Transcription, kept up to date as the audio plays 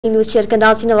News share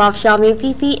कंदासीं। नवाबशाह में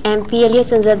PPMP Ali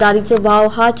Zardari जो भाउ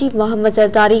हाजी मोहम्मद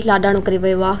ज़रदारी लाॾाणो करे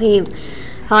वियो आहे।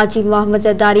 हाजी मोहम्मद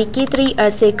ज़रदारी केतिरे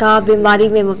अरसे खां बीमारी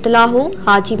में मुब्तला हो।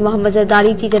 हाजी मोहम्मद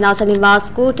ज़रदारी जी जनाज़ा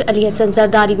निमाज़ कोट अली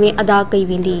ज़रदारी में अदा कई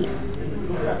वेंदी।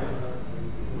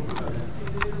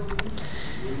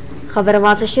 ख़बर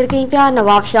वास शेयर कई पिया।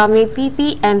 नवाबशाह में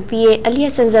PPMP अली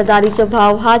ज़रदारी जो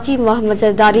भाउ हाजी मोहम्मद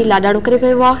ज़रदारी लाॾाणो करे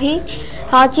वियो आहे।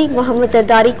 हाजी मोहम्मद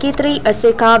ज़रदारी केतिरे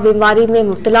अरसे खां बीमारी में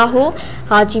मुब्तला हो।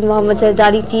 हाजी मोहम्मद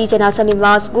ज़रदारी जी जनाज़ा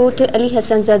निमाज़ कोट अली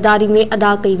ज़रदारी में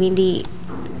अदा कई वेंदी।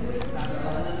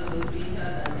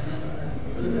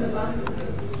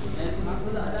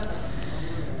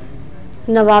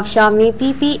 नवाबशाह में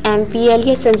PPMP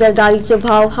अली ज़रदारी जो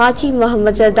भाउ हाजी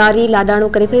मोहम्मद ज़रदारी लाॾाणो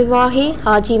करे वियो आहे।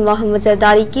 हाजी मोहम्मद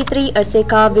ज़रदारी केतिरे अरसे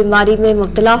खां बीमारी में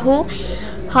मुब्तला हो।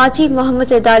 हाजी मोहम्मद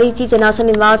ज़रदारी जी जनाज़ा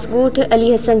निमाज़ कोट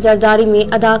अली ज़रदारी में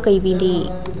अदा कई वेंदी।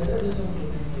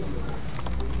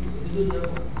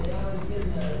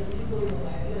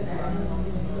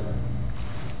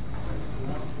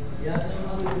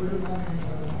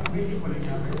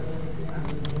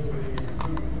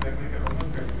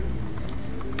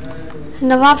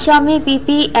 नवाबशाह में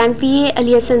PPMP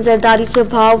अली ज़रदारी जो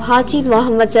भाउ हाजी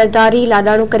मोहम्मद ज़रदारी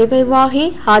लाॾाणो करे वियो आहे।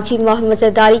 हाजी मोहम्मद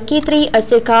ज़रदारी केतिरे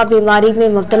अरसे खां बीमारी में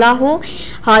मुब्तला हो।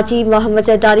 हाजी मोहम्मद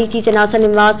ज़रदारी जी जनाज़ा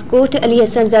निमाज़ कोट अली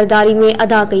ज़रदारी में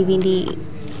अदा कई वेंदी।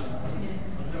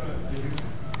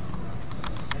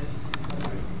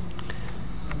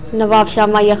 नवाबशाह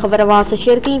मां इहा ख़बर वास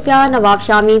शेयर कई पिया।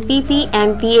 नवाबशाह में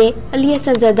PPMP अली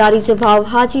ज़रदारी जो भाउ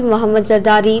हाजी मोहम्मद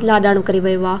ज़रदारी लाॾाणो करे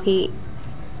वियो आहे।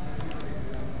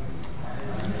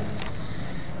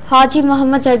 हाजी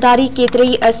मोहम्मद ज़रदारी केतिरे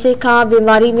अरसे खां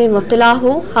बीमारी में मुब्तला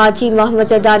हो। हाजी मोहम्मद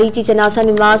ज़रदारी जी जनाज़ा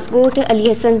निमाज़ कोट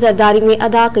अली ज़रदारी में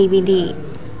अदा कई वेंदी।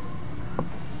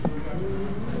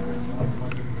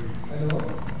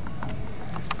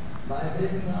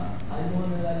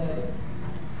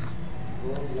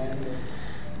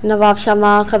 नवाबशाह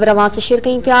मां ख़बर वास शेयर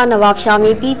कई पिया। नवाबशाह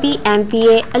में PPMP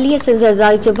अली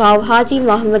ज़रदारी जो भाउ हाजी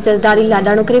मोहम्मद ज़रदारी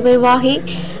लाॾाणो करे वियो आहे।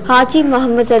 हाजी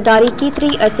मोहम्मद ज़रदारी केतिरे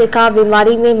अरसे खां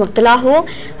बीमारी में मुब्तला हो।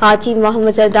 हाजी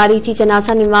मोहम्मद ज़रदारी जी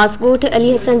जनाज़ा निमाज़ कोट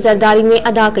अली ज़रदारी में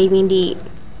अदा कई वेंदी।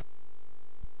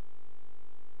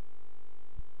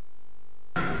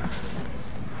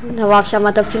 नवाबशाह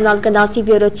मां तफ़सील नाल कंदासीं।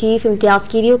 ब्यूरो चीफ इम्तियाज़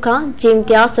कीरियो खां। जी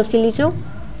इम्तियाज़ तफ़सील ॾिजो।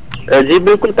 जी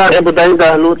बिल्कुल तव्हांखे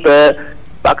ॿुधाईंदा हलूं त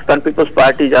पाकिस्तान पीपल्स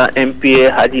पार्टी जा MPA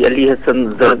हाजी अली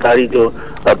ज़रदारी जो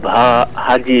भाउ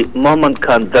हाजी मोहम्मद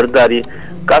खान ज़रदारी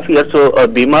काफ़ी अरसो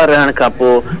बीमार रहण खां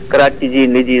पोइ कराची जी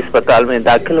निजी अस्पताल में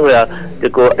दाख़िल हुआ।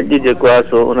 जेको अॼु जेको आहे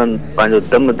सो उन्हनि पंहिंजो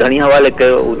दम धणी हवाले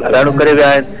कयो, लाॾाणो करे विया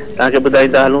आहिनि। तव्हांखे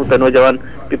ॿुधाईंदा हलूं त नौजवान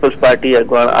पीपल्स पार्टी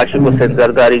अॻुवान आशिक़ हुसैन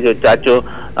ज़रदारी जो चाचो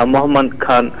मोहम्मद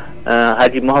खान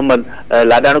हाजी मोहम्मद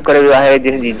लाॾाणो करे वियो आहे,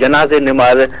 जंहिंजी जनाज़े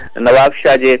निमाज़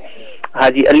नवाबशाह जे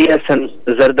हाजी अली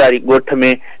ज़रदारी ॻोठ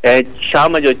में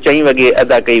शाम जो 4 वॻे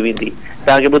अदा कई वेंदी।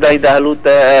 तव्हांखे ॿुधाईंदा हलूं त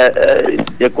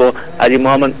जेको हाजी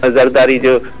मोहम्मद ज़रदारी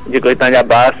जो जेको हितां जा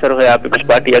बासर हुया, पीपल्स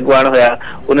पार्टी अॻुवान हुया,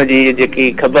 उनजी जेकी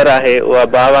ख़बर आहे उहा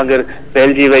भाउ वांगुरु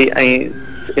फैलिजी वई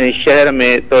ऐं शहर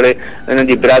में थोरे उन्हनि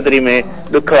जी बिरादरी में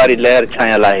ॾुख वारी लहर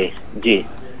छायल आहे। जी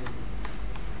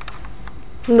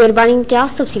महिरबानी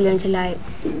इम्तियाज़ तफ़सील ॾियण जे लाइ।